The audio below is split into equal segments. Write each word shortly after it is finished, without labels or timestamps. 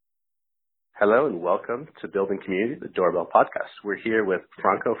Hello and welcome to Building Community, the Doorbell Podcast. We're here with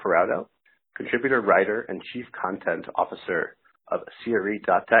Franco Ferrado, contributor, writer, and chief content officer of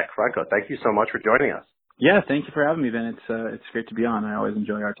CRE.tech. Franco, thank you so much for joining us. Yeah, thank you for having me, Ben. It's great to be on. I always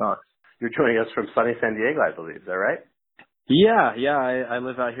enjoy our talks. You're joining us from sunny San Diego, I believe. Is that right? Yeah. I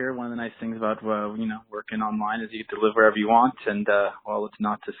live out here. One of the nice things about working online is you get to live wherever you want, and while it's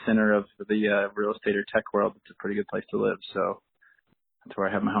not the center of the real estate or tech world, it's a pretty good place to live. So that's where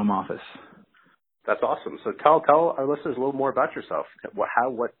I have my home office. That's awesome. So tell our listeners a little more about yourself.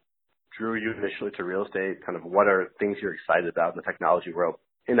 What drew you initially to real estate? Kind of what are things you're excited about in the technology world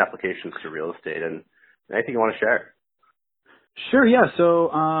in applications to real estate, and anything you want to share? Sure. Yeah. So,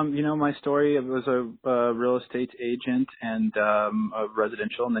 my story was a real estate agent and a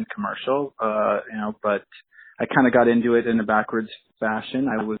residential and then commercial. But I kind of got into it in a backwards fashion.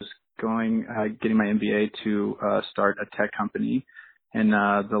 I was getting my MBA to start a tech company. And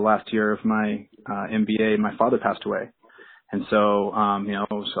the last year of my MBA, my father passed away. And so,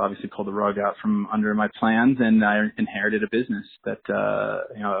 so obviously pulled the rug out from under my plans, and I inherited a business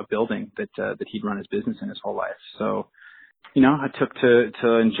a building that he'd run his business in his whole life. So, I took to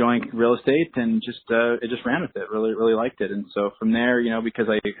enjoying real estate and it just ran with it. Really, really liked it. And so from there, because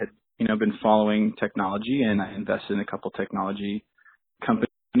I had, been following technology and I invested in a couple technology companies,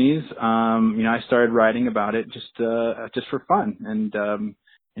 I started writing about it just for fun. And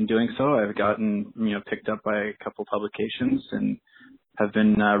in doing so, I've gotten, picked up by a couple publications and have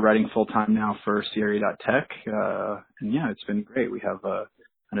been writing full time now for CRE.tech. And yeah, it's been great. We have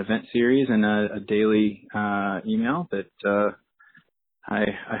an event series and a daily email that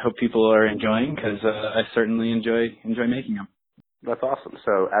I hope people are enjoying, because I certainly enjoy making them. That's awesome.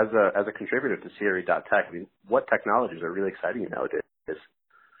 So as a contributor to CRE.tech, I mean, what technologies are really exciting you nowadays?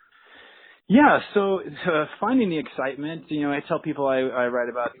 Yeah, so finding the excitement, I tell people I write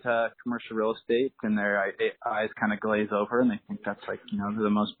about commercial real estate, and their eyes kind of glaze over, and they think that's like, the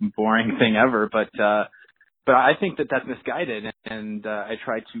most boring thing ever. But I think that that's misguided, and I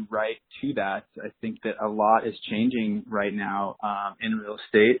try to write to that. I think that a lot is changing right now in real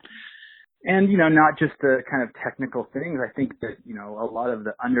estate. And, not just the kind of technical things. I think that, a lot of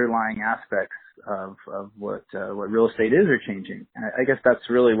the underlying aspects of what real estate is are changing. And I guess that's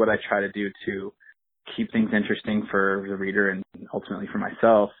really what I try to do to keep things interesting for the reader and ultimately for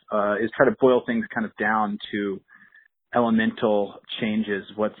myself, is try to boil things kind of down to elemental changes,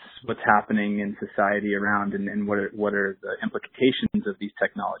 what's happening in society around, and what are the implications of these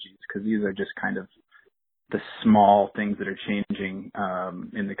technologies, because these are just kind of the small things that are changing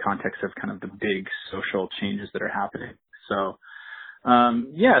in the context of kind of the big social changes that are happening. So so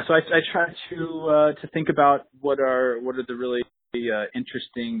I try to think about what are the really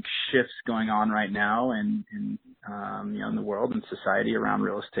interesting shifts going on right now and in the world and society around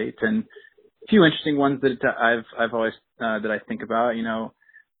real estate, and a few interesting ones that I've always that I think about.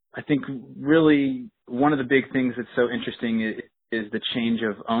 I think really one of the big things that's so interesting is the change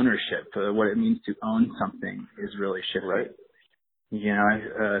of ownership. What it means to own something is really shifting.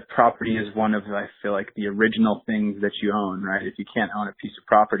 Right. Property is one of, I feel like, the original things that you own, right? If you can't own a piece of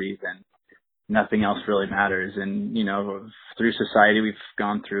property, then nothing else really matters. And, through society, we've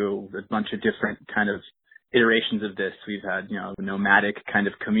gone through a bunch of different kind of iterations of this. We've had, nomadic kind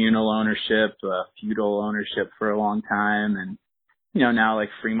of communal ownership, feudal ownership for a long time, and, now like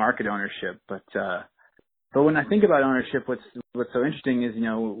free market ownership. But when I think about ownership, what's so interesting is,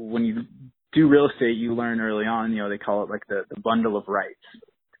 when you do real estate, you learn early on, they call it like the bundle of rights.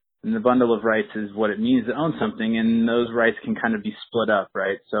 And the bundle of rights is what it means to own something, and those rights can kind of be split up,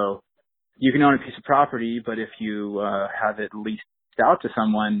 right? So you can own a piece of property, but if you have it leased out to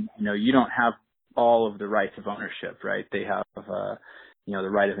someone, you don't have all of the rights of ownership, right? They have, the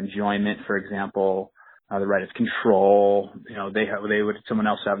right of enjoyment, for example, the right of control. Someone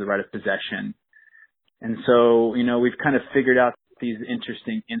else have the right of possession. And so, we've kind of figured out these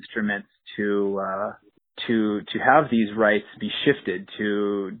interesting instruments to have these rights be shifted,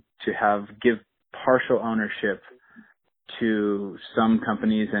 to give partial ownership to some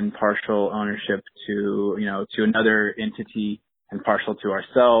companies and partial ownership to another entity and partial to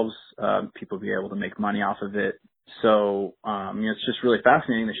ourselves, people be able to make money off of it. So, it's just really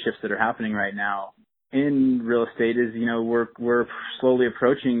fascinating, the shifts that are happening right now in real estate is, we're slowly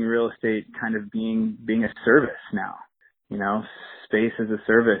approaching real estate kind of being a service now. Space as a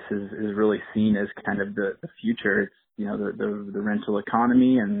service is really seen as kind of the future. It's, the rental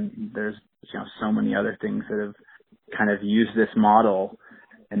economy, and there's, so many other things that have kind of used this model.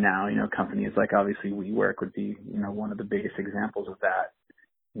 And now, companies like obviously WeWork would be, one of the biggest examples of that.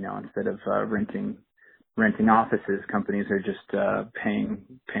 Instead of renting renting offices. Companies are just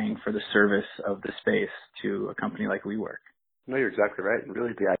paying for the service of the space to a company like WeWork. No, you're exactly right. And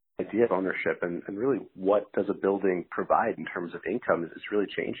really the idea of ownership and really what does a building provide in terms of income is really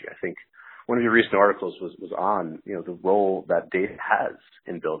changing. I think one of your recent articles was on, the role that data has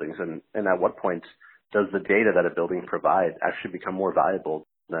in buildings and at what point does the data that a building provides actually become more valuable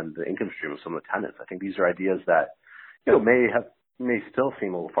than the income stream of some of the tenants. I think these are ideas that, may still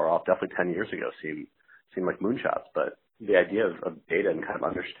seem a little far off. Definitely 10 years ago seem like moonshots, but the idea of data and kind of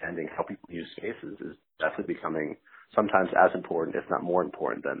understanding how people use spaces is definitely becoming sometimes as important, if not more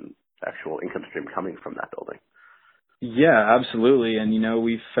important, than the actual income stream coming from that building. Yeah, absolutely. And,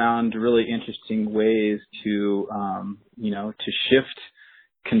 we've found really interesting ways to, to shift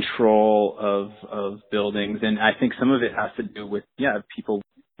control of buildings. And I think some of it has to do with, people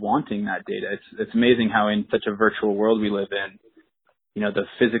wanting that data. It's amazing how in such a virtual world we live in, the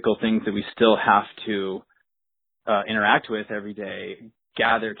physical things that we still have to interact with every day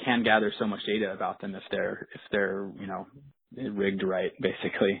can gather so much data about them if they're rigged right,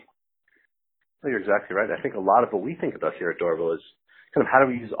 basically. Well, you're exactly right. I think a lot of what we think about here at Dorval is kind of how do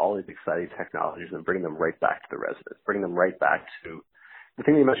we use all these exciting technologies and bring them right back to the residents, bring them right back to the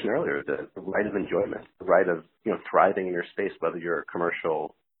thing you mentioned earlier, the right of enjoyment, the right of, thriving in your space, whether you're a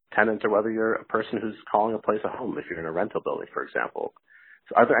commercial tenant or whether you're a person who's calling a place a home, if you're in a rental building, for example.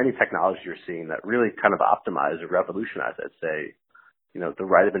 So are there any technologies you're seeing that really kind of optimize or revolutionize, I'd say, the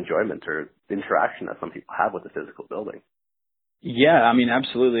right of enjoyment or the interaction that some people have with the physical building? Yeah, I mean,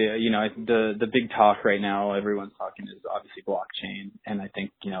 absolutely. The big talk right now, everyone's talking is obviously blockchain. And I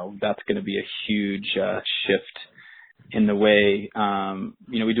think, that's going to be a huge shift in the way,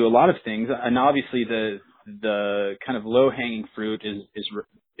 we do a lot of things. And obviously the kind of low hanging fruit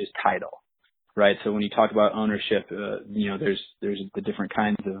is title, right? So when you talk about ownership, there's the different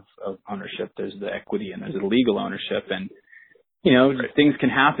kinds of ownership. There's the equity and there's the legal ownership. And things can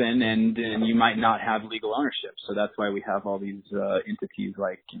happen and you might not have legal ownership. So that's why we have all these entities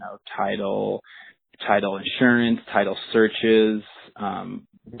like, title insurance, title searches,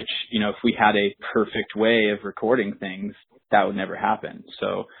 which, if we had a perfect way of recording things, that would never happen.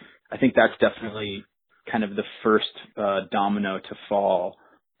 So I think that's definitely kind of the first domino to fall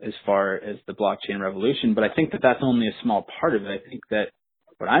as far as the blockchain revolution. But I think that that's only a small part of it. I think that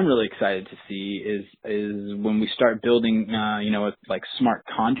what I'm really excited to see is when we start building, like smart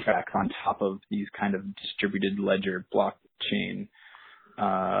contracts on top of these kind of distributed ledger blockchain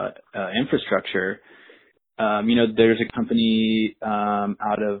infrastructure. There's a company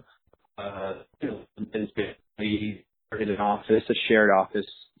out of is basically an office, a shared office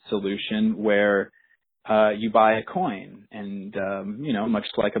solution where you buy a coin and, much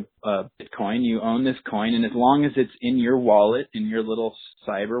like a Bitcoin, you own this coin. And as long as it's in your wallet, in your little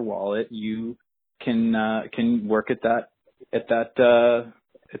cyber wallet, you can work at that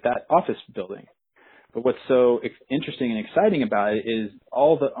office building. But what's so interesting and exciting about it is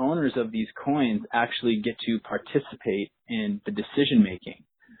all the owners of these coins actually get to participate in the decision making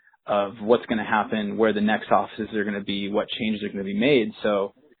of what's going to happen, where the next offices are going to be, what changes are going to be made.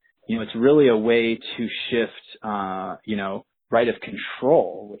 So, it's really a way to shift, right of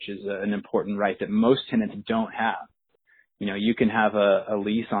control, which is an important right that most tenants don't have. You can have a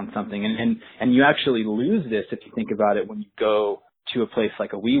lease on something and you actually lose this if you think about it when you go to a place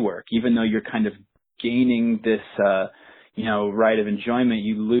like a WeWork. Even though you're kind of gaining this, right of enjoyment,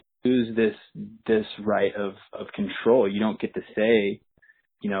 you lose this right of control. You don't get to say,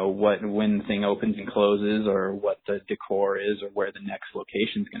 when the thing opens and closes or what the decor is or where the next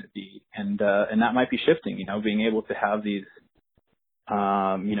location is going to be. And that might be shifting, being able to have these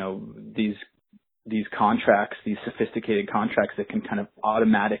contracts, these sophisticated contracts that can kind of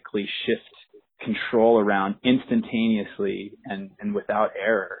automatically shift control around instantaneously and without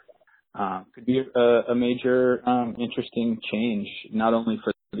error. Could be a major, interesting change, not only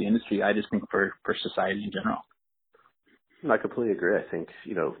for the industry, I just think for society in general. I completely agree. I think,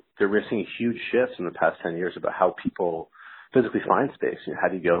 we're seeing huge shifts in the past 10 years about how people physically find space. How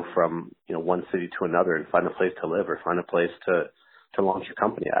do you go from, one city to another and find a place to live or find a place to launch your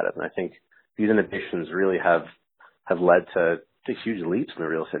company out of? And I think these innovations really have led to huge leaps in the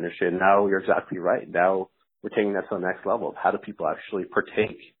real estate industry. And now you're exactly right. Now we're taking that to the next level of how do people actually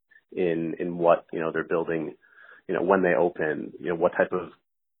partake in what, they're building, when they open, what type of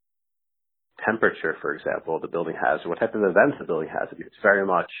temperature, for example, the building has, or what type of events the building has. It's very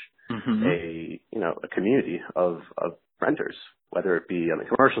much a community of renters, whether it be on the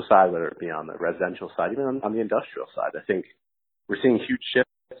commercial side, whether it be on the residential side, even on the industrial side. I think we're seeing huge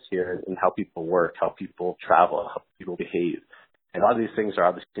shifts here in how people work, how people travel, how people behave. And a lot of these things are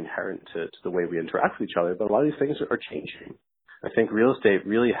obviously inherent to the way we interact with each other, but a lot of these things are changing. I think real estate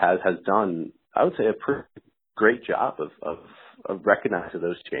really has done, I would say, a pretty great job of recognizing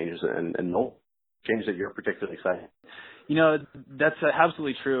those changes and no changes that you're particularly excited. That's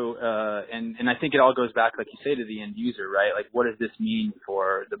absolutely true. And I think it all goes back, like you say, to the end user, right? Like, what does this mean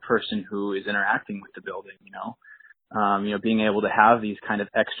for the person who is interacting with the building, being able to have these kind of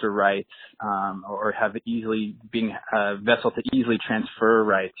extra rights, or have being a vessel to easily transfer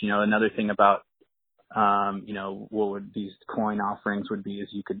rights. Another thing about, what would these coin offerings would be is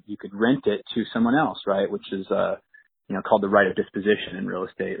you could rent it to someone else, right? Which is, called the right of disposition in real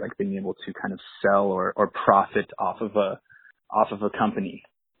estate, like being able to kind of sell or profit off of a company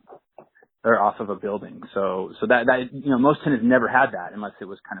or off of a building. So that most tenants never had that unless it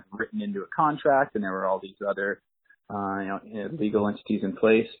was kind of written into a contract and there were all these other, legal entities in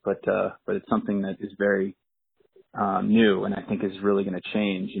place. But it's something that is very, new, and I think is really going to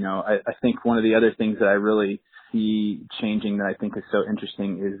change. I think one of the other things that I really see changing that I think is so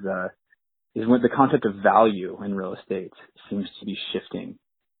interesting is when the concept of value in real estate seems to be shifting.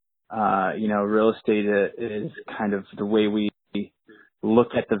 Real estate is kind of the way we look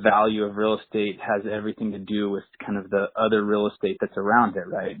at the value of real estate has everything to do with kind of the other real estate that's around it,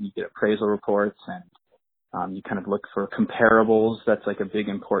 right? You get appraisal reports and you kind of look for comparables. That's like a big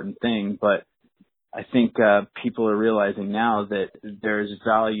important thing. But I think people are realizing now that there's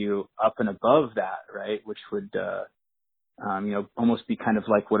value up and above that, right? Which would almost be kind of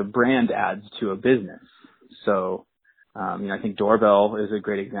like what a brand adds to a business. So, I think Doorbell is a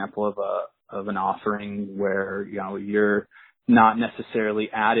great example of an offering where, you're not necessarily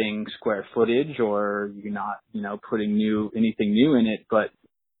adding square footage or you're not, putting anything new in it, but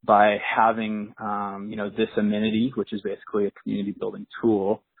by having, this amenity, which is basically a community building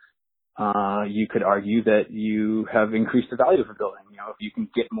tool, you could argue that you have increased the value of a building. If you can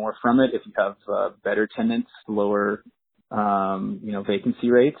get more from it, if you have better tenants, lower vacancy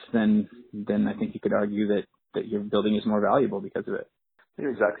rates, then I think you could argue that your building is more valuable because of it.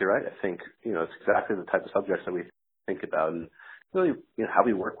 You're exactly right. I think, it's exactly the type of subjects that we think about, and really, how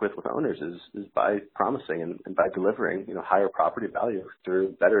we work with owners is by promising and by delivering, higher property value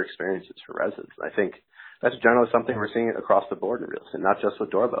through better experiences for residents. And I think that's generally something we're seeing across the board in real estate, not just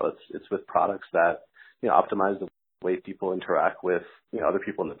with Doorbell. It's with products that, optimize the way people interact with, other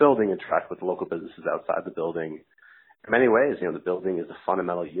people in the building, interact with local businesses outside the building. In many ways, the building is a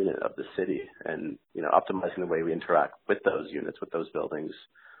fundamental unit of the city, and, optimizing the way we interact with those units, with those buildings,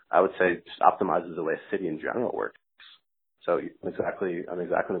 I would say just optimizes the way a city in general works. So I'm exactly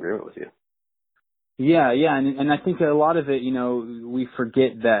in agreement with you. Yeah. And I think a lot of it, we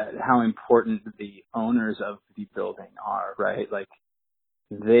forget that how important the owners of the building are, right? Like,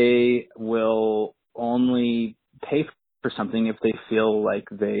 they will only pay for something if they feel like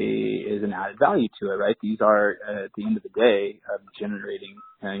is an added value to it, right? These are, at the end of the day, generating,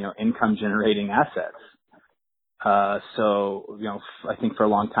 income generating assets. So, I think for a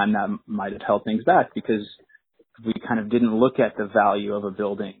long time that might have held things back because we kind of didn't look at the value of a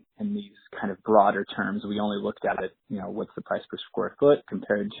building in these kind of broader terms. We only looked at it, what's the price per square foot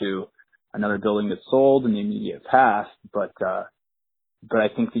compared to another building that's sold in the immediate past. But I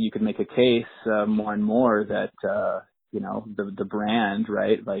think that you could make a case more and more that the brand,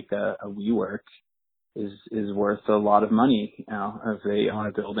 right, like a WeWork is worth a lot of money. If they own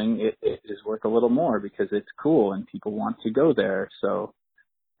a building, it is worth a little more because it's cool and people want to go there. So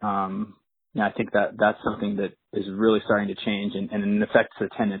I think that's something that is really starting to change and it affects the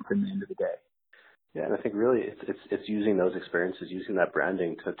tenants in the end of the day. Yeah, and I think really it's using those experiences, using that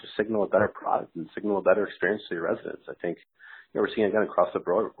branding to signal a better product and signal a better experience to your residents. I think we're seeing again across the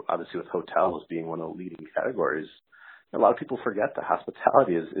board, obviously with hotels being one of the leading categories. A lot of people forget that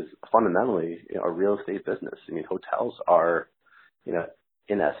hospitality is fundamentally a real estate business. I mean, hotels are,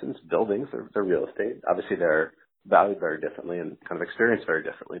 in essence, buildings. They're real estate. Obviously, they're valued very differently and kind of experienced very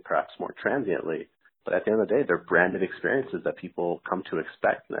differently, perhaps more transiently. But at the end of the day, they're branded experiences that people come to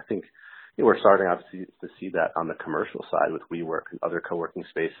expect. And I think we're starting obviously to see that on the commercial side with WeWork and other co-working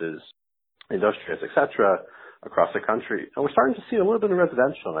spaces, industrials, et cetera, across the country. And we're starting to see a little bit of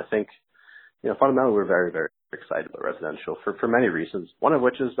residential. And I think, fundamentally, we're very, very excited about residential for many reasons. One of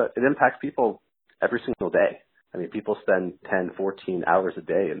which is that it impacts people every single day. I mean, people spend 10, 14 hours a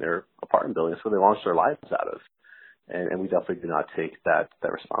day in their apartment buildings where they launch their lives out of. And we definitely do not take that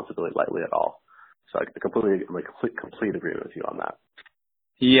responsibility lightly at all. So I'm in complete agreement with you on that.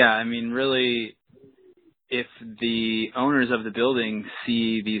 Yeah, I mean, really, if the owners of the building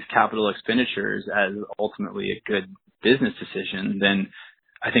see these capital expenditures as ultimately a good business decision, then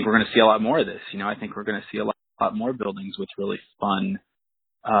I think we're going to see a lot more of this. I think we're going to see a lot lot more buildings with really fun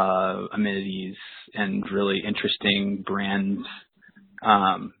amenities and really interesting brands.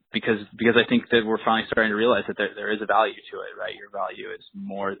 Because I think that we're finally starting to realize that there is a value to it, right? Your value is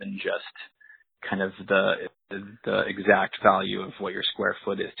more than just kind of the exact value of what your square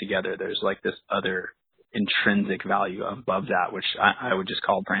foot is together. There's like this other intrinsic value above that, which I would just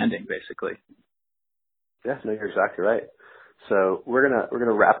call branding, basically. Yeah, no, you're exactly right. So we're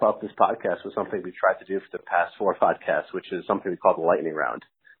gonna wrap up this podcast with something we tried to do for the past 4 podcasts, which is something we call the lightning round.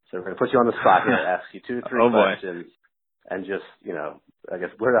 So we're gonna put you on the spot here, ask you 2 or 3 questions, and just, I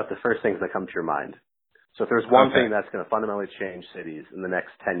guess blurt out the first things that come to your mind. So if there's one thing that's going to fundamentally change cities in the next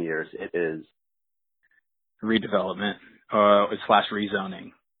 10 years, it is redevelopment /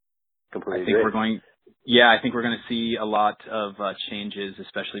 rezoning. Completely. I think we're going to see a lot of changes,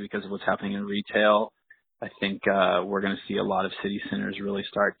 especially because of what's happening in retail. I think we're going to see a lot of city centers really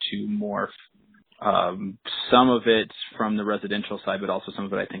start to morph. Some of it from the residential side, but also some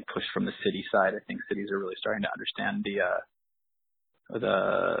of it, I think, pushed from the city side. I think cities are really starting to understand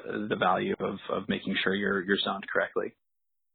the value of making sure you're zoned correctly.